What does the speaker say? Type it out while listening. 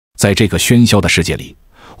在这个喧嚣的世界里，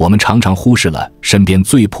我们常常忽视了身边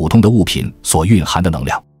最普通的物品所蕴含的能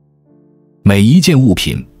量。每一件物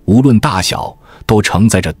品，无论大小，都承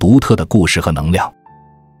载着独特的故事和能量。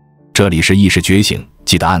这里是意识觉醒，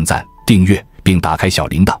记得按赞、订阅并打开小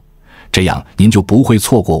铃铛，这样您就不会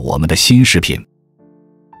错过我们的新视频。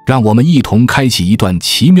让我们一同开启一段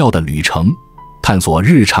奇妙的旅程，探索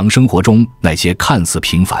日常生活中那些看似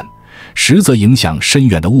平凡，实则影响深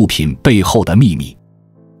远的物品背后的秘密。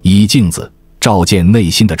以镜子照见内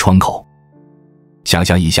心的窗口。想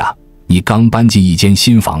象一下，你刚搬进一间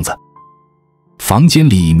新房子，房间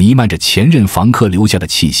里弥漫着前任房客留下的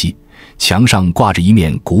气息，墙上挂着一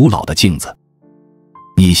面古老的镜子。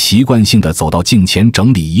你习惯性地走到镜前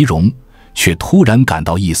整理仪容，却突然感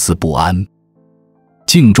到一丝不安。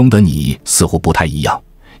镜中的你似乎不太一样，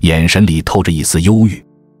眼神里透着一丝忧郁。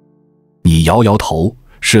你摇摇头，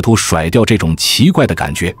试图甩掉这种奇怪的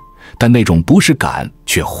感觉，但那种不适感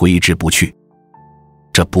却挥之不去。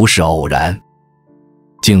这不是偶然。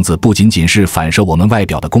镜子不仅仅是反射我们外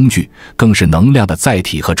表的工具，更是能量的载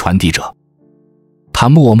体和传递者。它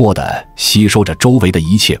默默地吸收着周围的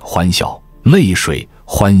一切欢笑、泪水、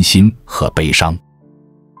欢欣和悲伤。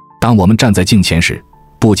当我们站在镜前时，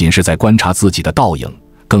不仅是在观察自己的倒影，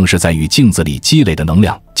更是在与镜子里积累的能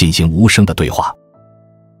量进行无声的对话。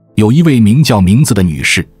有一位名叫名字的女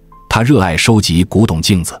士，她热爱收集古董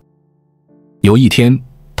镜子。有一天，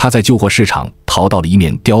她在旧货市场淘到了一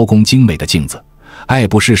面雕工精美的镜子，爱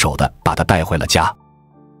不释手地把它带回了家。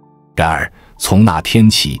然而，从那天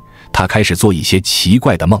起，她开始做一些奇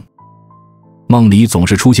怪的梦。梦里总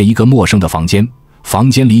是出现一个陌生的房间，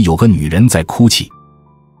房间里有个女人在哭泣。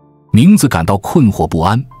名字感到困惑不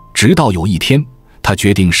安，直到有一天，她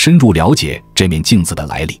决定深入了解这面镜子的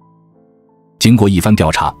来历。经过一番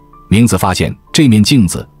调查，名字发现这面镜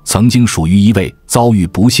子曾经属于一位遭遇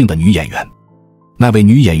不幸的女演员。那位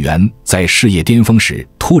女演员在事业巅峰时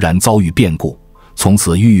突然遭遇变故，从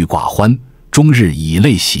此郁郁寡欢，终日以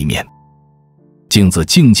泪洗面。镜子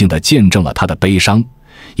静静地见证了她的悲伤，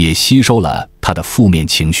也吸收了她的负面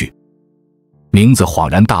情绪。名字恍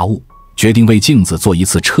然大悟，决定为镜子做一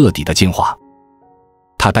次彻底的净化。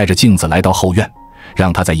他带着镜子来到后院，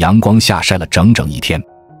让它在阳光下晒了整整一天。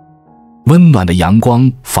温暖的阳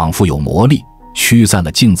光仿佛有魔力，驱散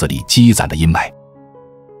了镜子里积攒的阴霾。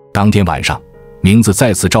当天晚上，名字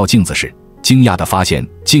再次照镜子时，惊讶地发现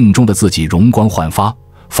镜中的自己容光焕发，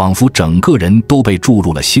仿佛整个人都被注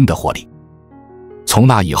入了新的活力。从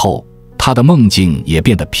那以后，他的梦境也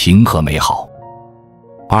变得平和美好。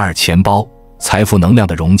钱包，财富能量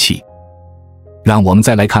的容器。让我们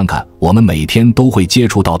再来看看我们每天都会接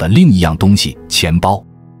触到的另一样东西——钱包。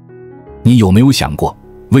你有没有想过，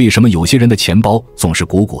为什么有些人的钱包总是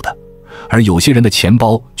鼓鼓的，而有些人的钱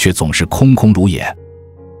包却总是空空如也？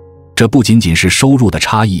这不仅仅是收入的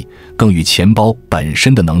差异，更与钱包本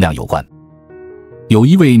身的能量有关。有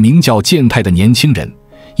一位名叫健太的年轻人，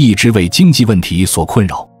一直为经济问题所困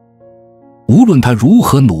扰。无论他如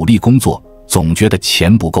何努力工作，总觉得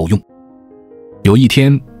钱不够用。有一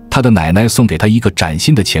天，他的奶奶送给他一个崭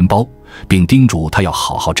新的钱包，并叮嘱他要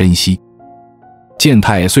好好珍惜。健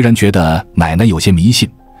太虽然觉得奶奶有些迷信，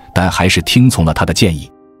但还是听从了他的建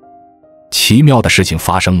议。奇妙的事情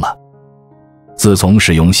发生了。自从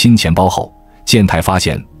使用新钱包后，健太发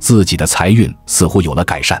现自己的财运似乎有了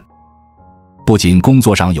改善。不仅工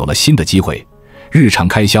作上有了新的机会，日常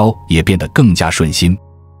开销也变得更加顺心。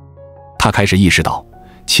他开始意识到，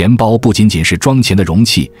钱包不仅仅是装钱的容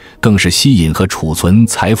器，更是吸引和储存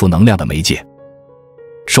财富能量的媒介。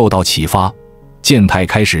受到启发，健太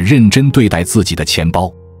开始认真对待自己的钱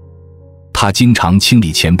包。他经常清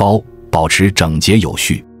理钱包，保持整洁有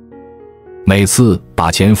序。每次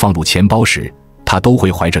把钱放入钱包时，他都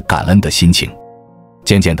会怀着感恩的心情。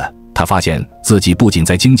渐渐的，他发现自己不仅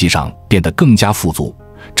在经济上变得更加富足，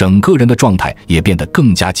整个人的状态也变得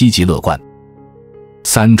更加积极乐观。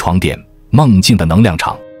床垫，梦境的能量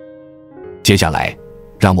场。接下来，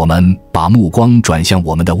让我们把目光转向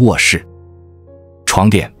我们的卧室。床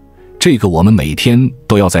垫，这个我们每天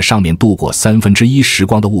都要在上面度过1/3时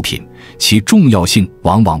光的物品，其重要性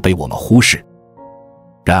往往被我们忽视。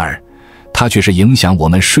然而，它却是影响我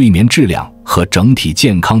们睡眠质量和整体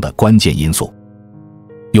健康的关键因素。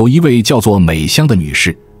有一位叫做美香的女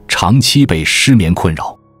士，长期被失眠困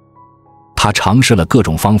扰。她尝试了各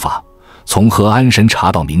种方法，从喝安神茶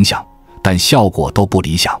到冥想，但效果都不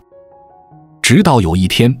理想。直到有一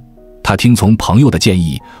天，她听从朋友的建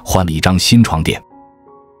议，换了一张新床垫。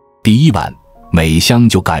第一晚，美香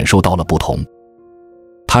就感受到了不同。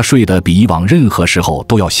她睡得比以往任何时候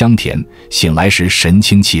都要香甜，醒来时神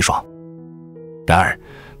清气爽。然而，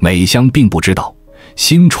美香并不知道，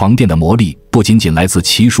新床垫的魔力不仅仅来自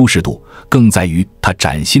其舒适度，更在于它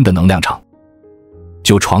崭新的能量场。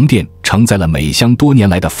旧床垫承载了美香多年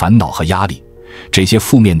来的烦恼和压力，这些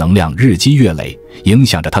负面能量日积月累，影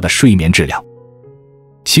响着她的睡眠质量。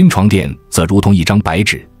新床垫则如同一张白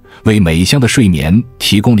纸，为美香的睡眠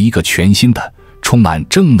提供了一个全新的、充满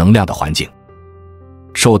正能量的环境。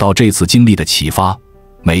受到这次经历的启发，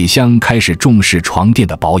美香开始重视床垫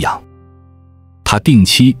的保养。她定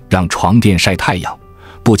期让床垫晒太阳，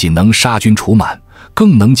不仅能杀菌除螨，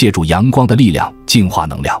更能借助阳光的力量净化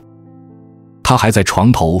能量。她还在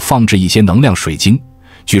床头放置一些能量水晶，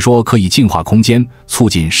据说可以净化空间，促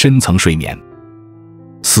进深层睡眠。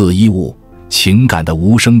4衣物，情感的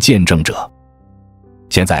无声见证者。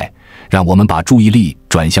现在，让我们把注意力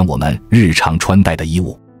转向我们日常穿戴的衣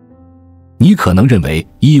物。你可能认为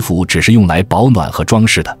衣服只是用来保暖和装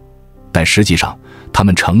饰的，但实际上，它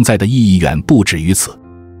们承载的意义远不止于此。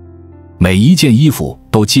每一件衣服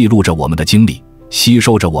都记录着我们的经历，吸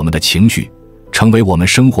收着我们的情绪，成为我们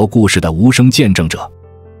生活故事的无声见证者。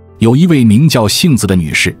有一位名叫杏子的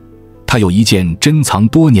女士，她有一件珍藏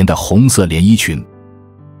多年的红色连衣裙。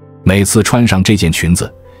每次穿上这件裙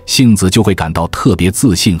子，杏子就会感到特别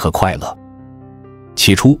自信和快乐。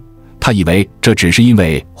起初，她以为这只是因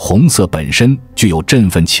为红色本身具有振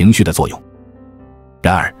奋情绪的作用。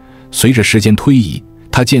然而，随着时间推移，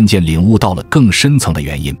她渐渐领悟到了更深层的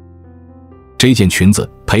原因。这件裙子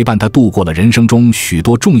陪伴她度过了人生中许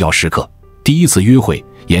多重要时刻，第一次约会、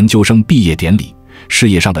研究生毕业典礼、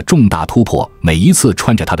事业上的重大突破，每一次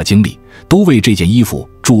穿着她的经历，都为这件衣服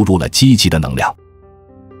注入了积极的能量。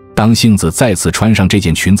当杏子再次穿上这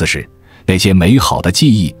件裙子时，那些美好的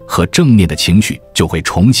记忆和正面的情绪就会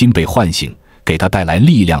重新被唤醒，给她带来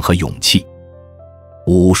力量和勇气。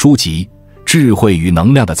5书籍，智慧与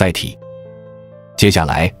能量的载体。接下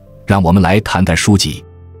来，让我们来谈谈书籍。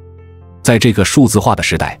在这个数字化的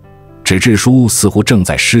时代，纸质书似乎正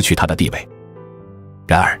在失去它的地位。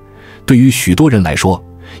然而，对于许多人来说，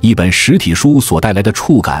一本实体书所带来的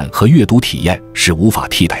触感和阅读体验是无法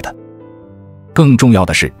替代的。更重要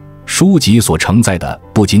的是，书籍所承载的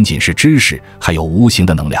不仅仅是知识，还有无形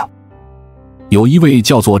的能量。有一位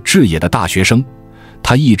叫做志野的大学生，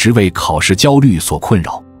他一直为考试焦虑所困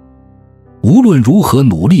扰。无论如何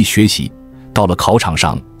努力学习，到了考场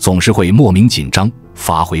上总是会莫名紧张，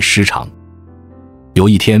发挥失常。有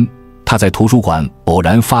一天，他在图书馆偶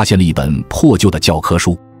然发现了一本破旧的教科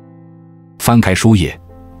书。翻开书页，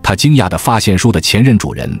他惊讶地发现书的前任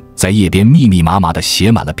主人在页边密密麻麻地写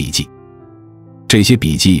满了笔记。这些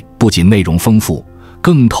笔记不仅内容丰富，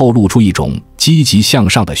更透露出一种积极向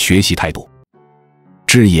上的学习态度。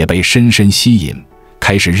志野被深深吸引，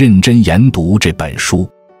开始认真研读这本书。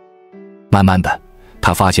慢慢的，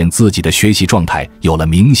他发现自己的学习状态有了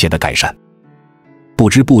明显的改善。不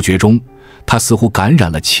知不觉中，他似乎感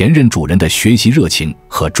染了前任主人的学习热情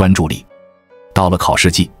和专注力。到了考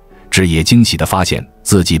试季，志野惊喜地发现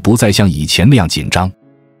自己不再像以前那样紧张，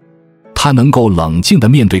他能够冷静地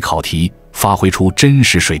面对考题，发挥出真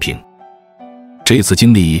实水平。这次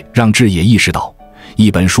经历让志野意识到，一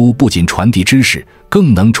本书不仅传递知识，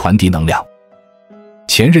更能传递能量。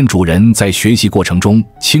前任主人在学习过程中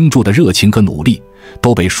倾注的热情和努力，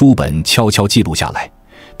都被书本悄悄记录下来，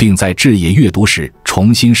并在志野阅读时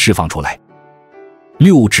重新释放出来。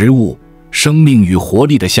6植物，生命与活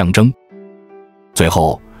力的象征。最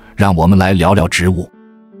后，让我们来聊聊植物。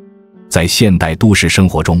在现代都市生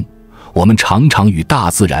活中，我们常常与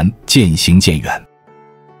大自然渐行渐远。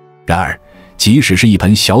然而，即使是一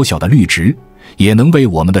盆小小的绿植，也能为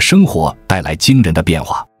我们的生活带来惊人的变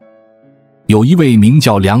化。有一位名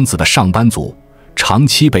叫良子的上班族，长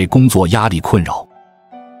期被工作压力困扰。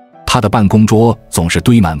他的办公桌总是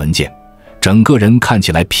堆满文件，整个人看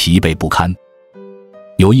起来疲惫不堪。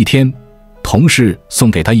有一天，同事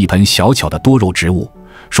送给他一盆小巧的多肉植物，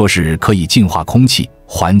说是可以净化空气，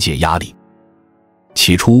缓解压力。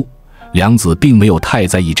起初，良子并没有太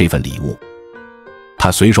在意这份礼物，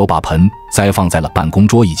他随手把盆栽放在了办公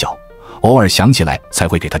桌一角，偶尔想起来才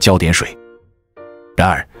会给它浇点水。然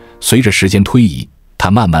而，随着时间推移，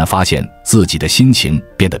他慢慢发现自己的心情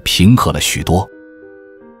变得平和了许多。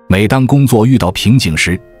每当工作遇到瓶颈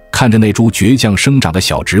时，看着那株倔强生长的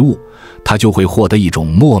小植物，他就会获得一种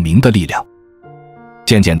莫名的力量。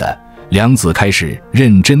渐渐的，良子开始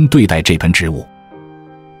认真对待这盆植物。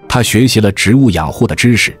他学习了植物养护的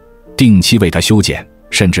知识，定期为它修剪，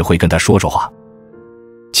甚至会跟它说说话。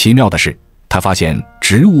奇妙的是，他发现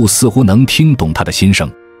植物似乎能听懂他的心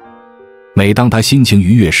声。每当他心情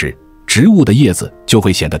愉悦时，植物的叶子就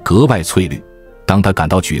会显得格外翠绿；当他感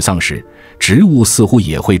到沮丧时，植物似乎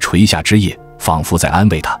也会垂下枝叶，仿佛在安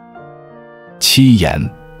慰他。7言，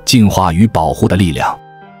净化与保护的力量。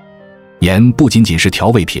盐不仅仅是调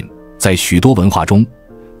味品，在许多文化中，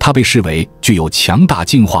它被视为具有强大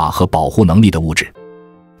净化和保护能力的物质。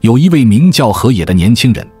有一位名叫河野的年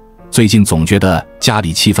轻人，最近总觉得家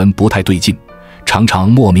里气氛不太对劲，常常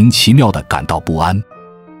莫名其妙地感到不安。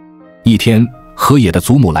一天，河野的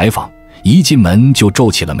祖母来访，一进门就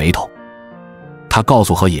皱起了眉头。他告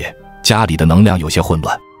诉河野，家里的能量有些混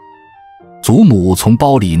乱。祖母从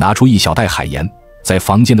包里拿出一小袋海盐，在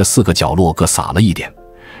房间的4个角落各撒了一点，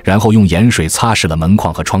然后用盐水擦拭了门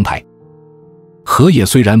框和窗台。河野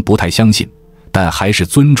虽然不太相信，但还是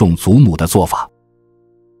尊重祖母的做法。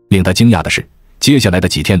令他惊讶的是，接下来的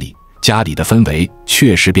几天里，家里的氛围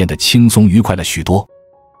确实变得轻松愉快了许多。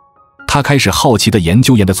他开始好奇地研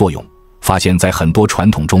究盐的作用，发现在很多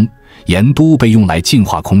传统中，盐都被用来净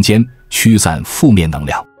化空间，驱散负面能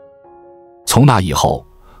量。从那以后，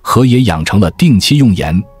河野养成了定期用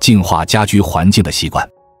盐净化家居环境的习惯。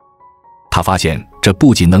他发现这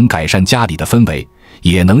不仅能改善家里的氛围，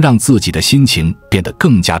也能让自己的心情变得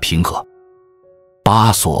更加平和。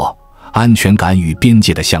8锁，安全感与边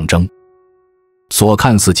界的象征。锁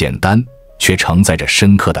看似简单，却承载着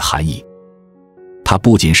深刻的含义。它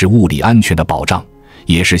不仅是物理安全的保障，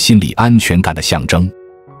也是心理安全感的象征。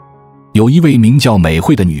有一位名叫美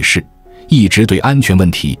惠的女士，一直对安全问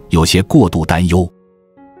题有些过度担忧。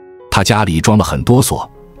她家里装了很多锁，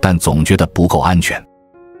但总觉得不够安全。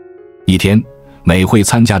一天，美惠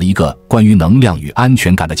参加了一个关于能量与安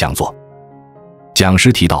全感的讲座。讲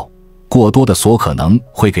师提到，过多的锁可能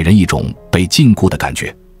会给人一种被禁锢的感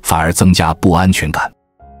觉，反而增加不安全感。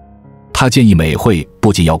他建议美惠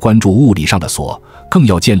不仅要关注物理上的锁，更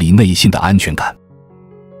要建立内心的安全感。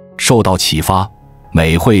受到启发，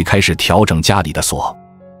美惠开始调整家里的锁。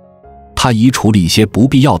她移除了一些不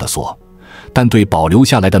必要的锁，但对保留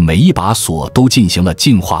下来的每一把锁都进行了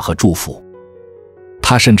净化和祝福。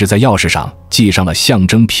她甚至在钥匙上系上了象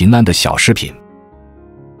征平安的小饰品。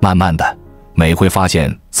慢慢的，美惠发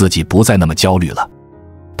现自己不再那么焦虑了。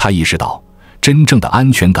她意识到，真正的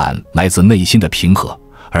安全感来自内心的平和，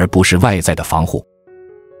而不是外在的防护。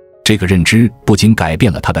这个认知不仅改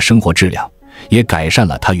变了她的生活质量，也改善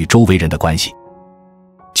了她与周围人的关系。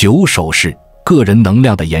9首饰，个人能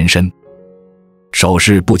量的延伸。首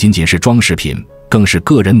饰不仅仅是装饰品，更是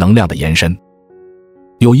个人能量的延伸。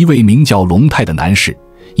有一位名叫龙太的男士，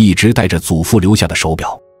一直戴着祖父留下的手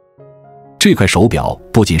表。这块手表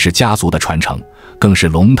不仅是家族的传承，更是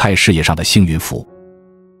龙太事业上的幸运符。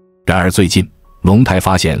然而最近，龙太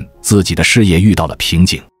发现自己的事业遇到了瓶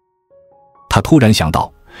颈。他突然想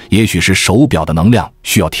到，也许是手表的能量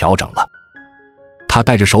需要调整了。他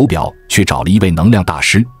带着手表去找了一位能量大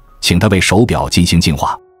师，请他为手表进行净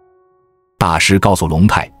化。大师告诉龙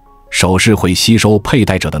太，首饰会吸收佩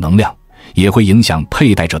戴者的能量，也会影响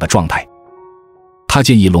佩戴者的状态。他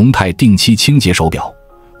建议龙太定期清洁手表，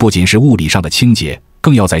不仅是物理上的清洁，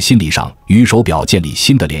更要在心理上与手表建立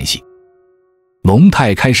新的联系。龙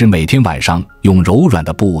太开始每天晚上用柔软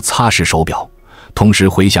的布擦拭手表，同时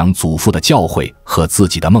回想祖父的教诲和自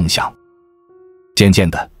己的梦想。渐渐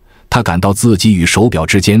的，他感到自己与手表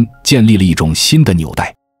之间建立了一种新的纽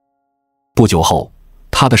带。不久后，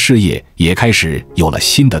他的事业也开始有了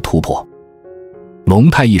新的突破。龙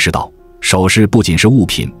太意识到，首饰不仅是物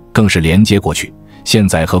品，更是连接过去、现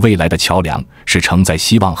在和未来的桥梁，是承载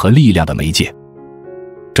希望和力量的媒介。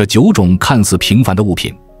这9种看似平凡的物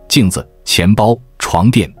品，镜子、钱包、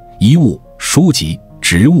床垫、衣物、书籍、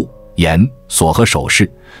植物、盐、锁和首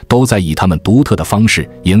饰，都在以他们独特的方式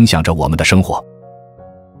影响着我们的生活。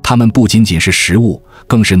它们不仅仅是实物，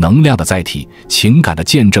更是能量的载体、情感的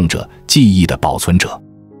见证者、记忆的保存者。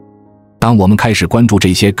当我们开始关注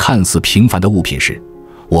这些看似平凡的物品时，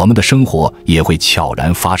我们的生活也会悄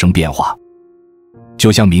然发生变化。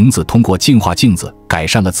就像名字通过净化镜子改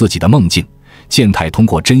善了自己的梦境，健太通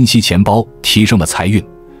过珍惜钱包提升了财运，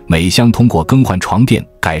美香通过更换床垫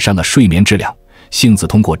改善了睡眠质量，杏子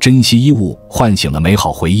通过珍惜衣物唤醒了美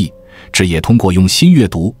好回忆，志也通过用心阅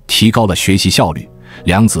读提高了学习效率，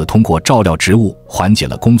良子通过照料植物缓解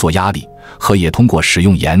了工作压力，河野通过使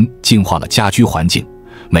用盐净化了家居环境，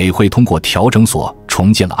美惠通过调整锁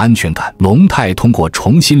重建了安全感，龙太通过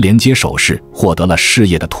重新连接首饰获得了事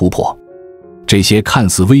业的突破。这些看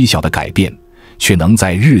似微小的改变，却能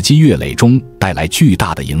在日积月累中带来巨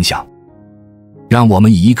大的影响。让我们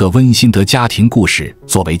以一个温馨的家庭故事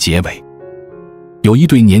作为结尾。有一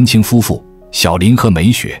对年轻夫妇，小林和美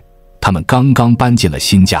雪，他们刚刚搬进了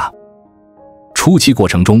新家。初期过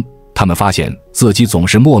程中，他们发现自己总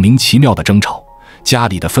是莫名其妙的争吵，家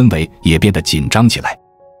里的氛围也变得紧张起来。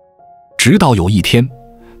直到有一天，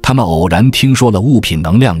他们偶然听说了物品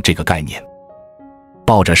能量这个概念。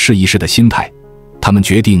抱着试一试的心态，他们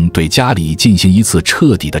决定对家里进行一次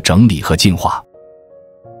彻底的整理和净化。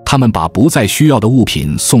他们把不再需要的物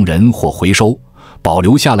品送人或回收，保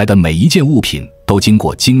留下来的每一件物品都经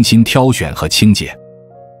过精心挑选和清洁。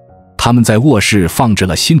他们在卧室放置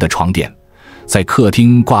了新的床垫，在客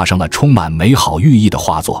厅挂上了充满美好寓意的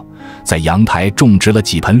画作，在阳台种植了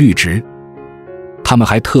几盆绿植。他们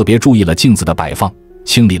还特别注意了镜子的摆放，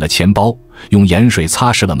清理了钱包，用盐水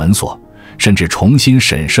擦拭了门锁，甚至重新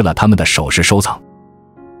审视了他们的首饰收藏。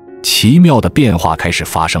奇妙的变化开始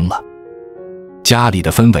发生了，家里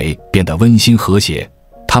的氛围变得温馨和谐，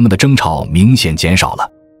他们的争吵明显减少了。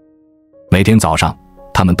每天早上，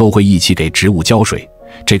他们都会一起给植物浇水，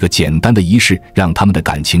这个简单的仪式让他们的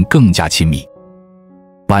感情更加亲密。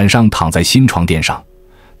晚上躺在新床垫上，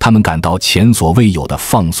他们感到前所未有的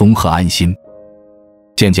放松和安心。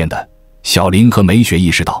渐渐的，小林和梅雪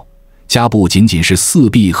意识到，家不仅仅是4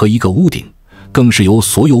壁和一个屋顶，更是由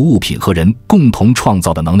所有物品和人共同创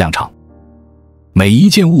造的能量场。每一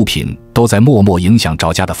件物品都在默默影响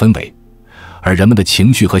着家的氛围，而人们的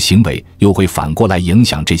情绪和行为又会反过来影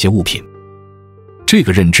响这些物品。这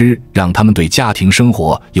个认知让他们对家庭生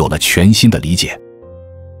活有了全新的理解。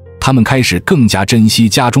他们开始更加珍惜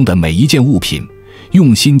家中的每一件物品，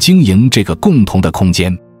用心经营这个共同的空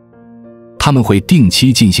间。他们会定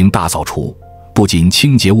期进行大扫除，不仅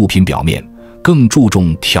清洁物品表面，更注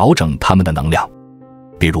重调整它们的能量。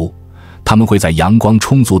比如，他们会在阳光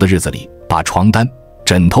充足的日子里，把床单、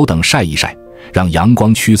枕头等晒一晒，让阳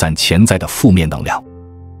光驱散潜在的负面能量。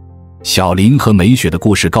小林和梅雪的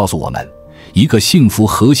故事告诉我们，一个幸福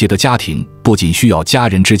和谐的家庭不仅需要家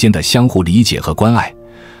人之间的相互理解和关爱，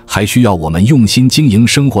还需要我们用心经营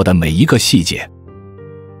生活的每一个细节。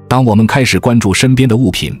当我们开始关注身边的物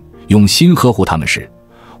品，用心呵护它们时，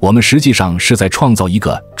我们实际上是在创造一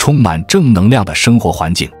个充满正能量的生活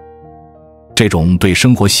环境。这种对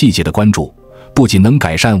生活细节的关注，不仅能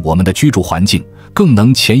改善我们的居住环境，更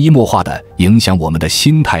能潜移默化地影响我们的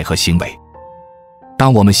心态和行为。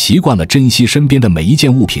当我们习惯了珍惜身边的每一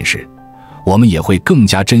件物品时，我们也会更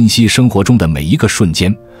加珍惜生活中的每一个瞬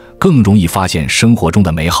间，更容易发现生活中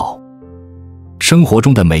的美好。生活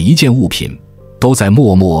中的每一件物品都在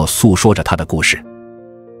默默诉说着它的故事。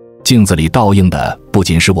镜子里倒映的不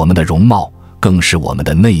仅是我们的容貌，更是我们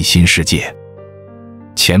的内心世界。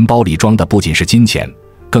钱包里装的不仅是金钱，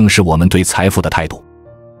更是我们对财富的态度。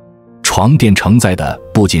床垫承载的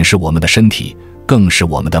不仅是我们的身体，更是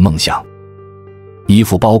我们的梦想。衣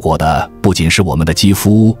服包裹的不仅是我们的肌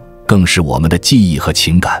肤，更是我们的记忆和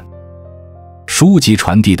情感。书籍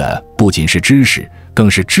传递的不仅是知识，更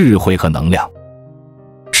是智慧和能量。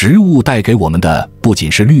植物带给我们的不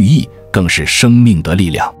仅是绿意，更是生命的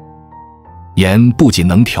力量。盐不仅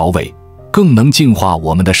能调味，更能净化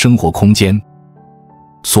我们的生活空间。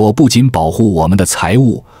锁不仅保护我们的财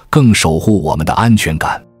物，更守护我们的安全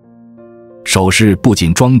感。首饰不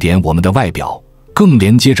仅装点我们的外表，更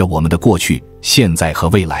连接着我们的过去、现在和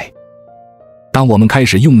未来。当我们开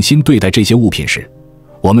始用心对待这些物品时，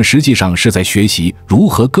我们实际上是在学习如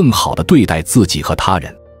何更好地对待自己和他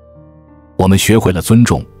人。我们学会了尊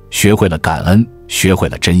重，学会了感恩，学会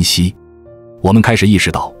了珍惜。我们开始意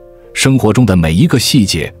识到，生活中的每一个细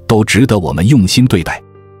节都值得我们用心对待。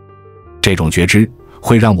这种觉知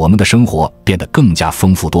会让我们的生活变得更加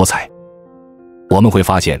丰富多彩。我们会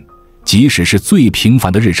发现，即使是最平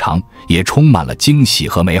凡的日常，也充满了惊喜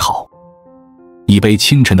和美好。一杯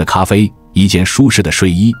清晨的咖啡，一件舒适的睡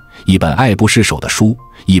衣，一本爱不释手的书，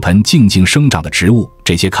一盆静静生长的植物，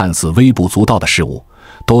这些看似微不足道的事物，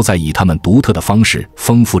都在以它们独特的方式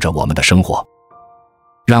丰富着我们的生活。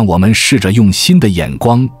让我们试着用新的眼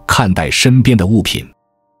光看待身边的物品。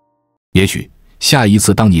也许下一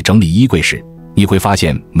次当你整理衣柜时，你会发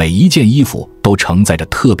现每一件衣服都承载着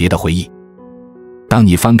特别的回忆。当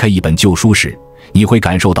你翻开一本旧书时，你会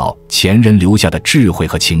感受到前人留下的智慧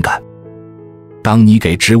和情感。当你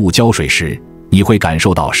给植物浇水时，你会感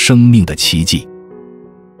受到生命的奇迹。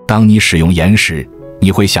当你使用盐时，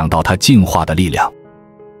你会想到它净化的力量。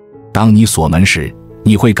当你锁门时，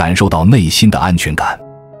你会感受到内心的安全感。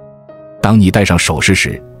当你戴上首饰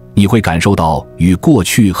时，你会感受到与过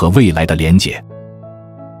去和未来的连结。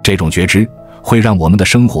这种觉知会让我们的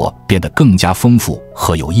生活变得更加丰富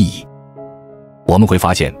和有意义。我们会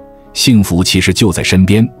发现，幸福其实就在身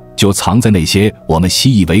边，就藏在那些我们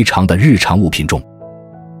习以为常的日常物品中。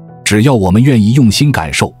只要我们愿意用心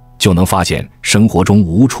感受，就能发现生活中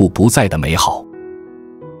无处不在的美好。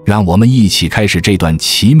让我们一起开始这段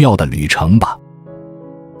奇妙的旅程吧。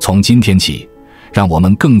从今天起，让我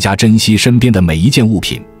们更加珍惜身边的每一件物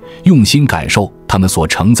品，用心感受它们所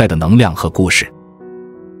承载的能量和故事。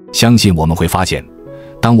相信我们会发现，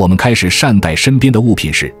当我们开始善待身边的物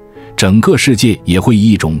品时，整个世界也会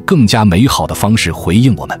以一种更加美好的方式回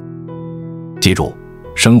应我们。记住，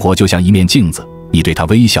生活就像一面镜子，你对它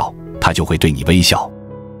微笑，它就会对你微笑。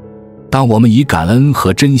当我们以感恩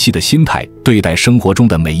和珍惜的心态对待生活中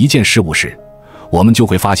的每一件事物时，我们就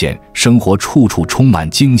会发现生活处处充满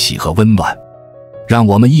惊喜和温暖。让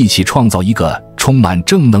我们一起创造一个充满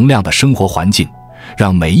正能量的生活环境，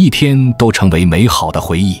让每一天都成为美好的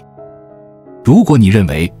回忆。如果你认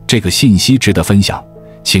为这个信息值得分享，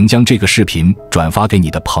请将这个视频转发给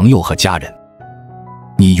你的朋友和家人。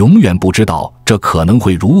你永远不知道这可能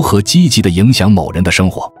会如何积极地影响某人的生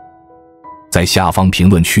活。在下方评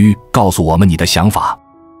论区告诉我们你的想法。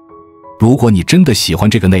如果你真的喜欢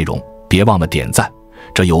这个内容，别忘了点赞，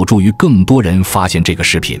这有助于更多人发现这个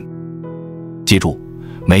视频。记住，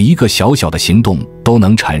每一个小小的行动都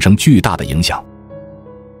能产生巨大的影响。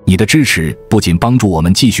你的支持不仅帮助我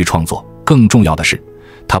们继续创作，更重要的是，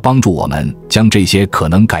它帮助我们将这些可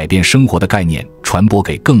能改变生活的概念传播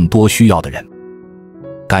给更多需要的人。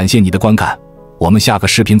感谢你的观看，我们下个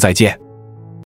视频再见。